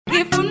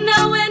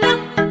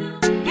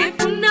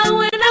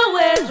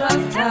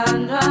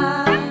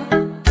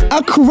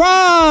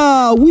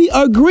Accra, we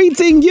are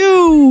greeting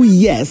you.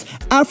 Yes,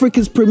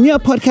 Africa's premier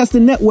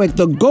podcasting network,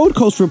 the Gold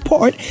Coast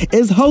Report,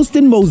 is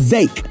hosting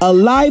MOSAIC, a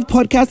live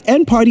podcast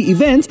and party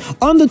event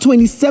on the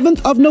 27th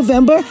of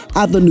November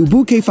at the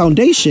Nubuke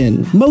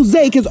Foundation.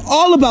 MOSAIC is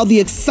all about the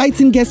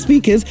exciting guest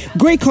speakers,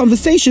 great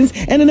conversations,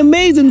 and an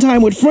amazing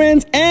time with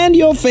friends and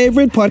your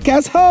favorite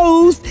podcast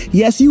host.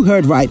 Yes, you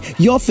heard right,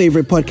 your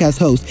favorite podcast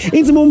host.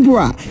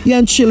 Intimumbra,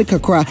 yan chili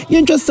kakra,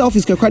 yan just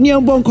selfies kakra,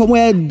 yan bon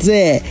komwe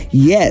de.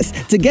 Yes,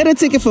 to get a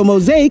ticket for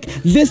MOSAIC,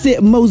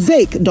 visit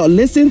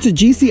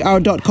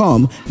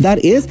mosaic.listenToGCR.com.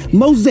 That is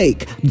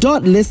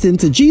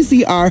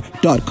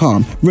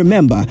mosaic.listenToGCR.com.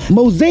 Remember,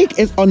 MOSAIC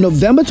is on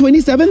November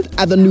 27th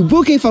at the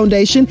Nubuke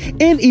Foundation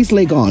in East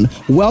Legon.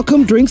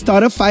 Welcome drinks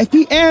start at 5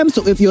 p.m.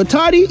 So if you're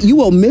tardy, you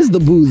will miss the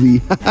boozy.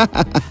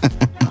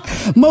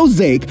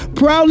 MOSAIC,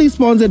 proudly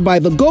sponsored by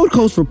the Gold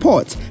Coast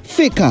Reports,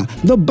 Fika,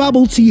 The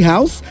Bubble Tea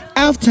House,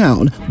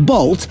 Town,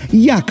 Bolt,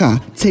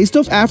 Yaka, Taste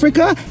of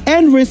Africa,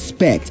 and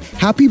Respect.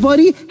 Happy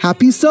body,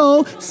 happy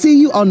soul. See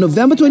you on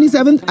November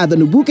 27th at the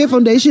Nubuke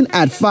Foundation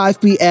at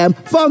 5 p.m.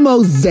 for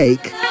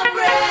MOSAIC.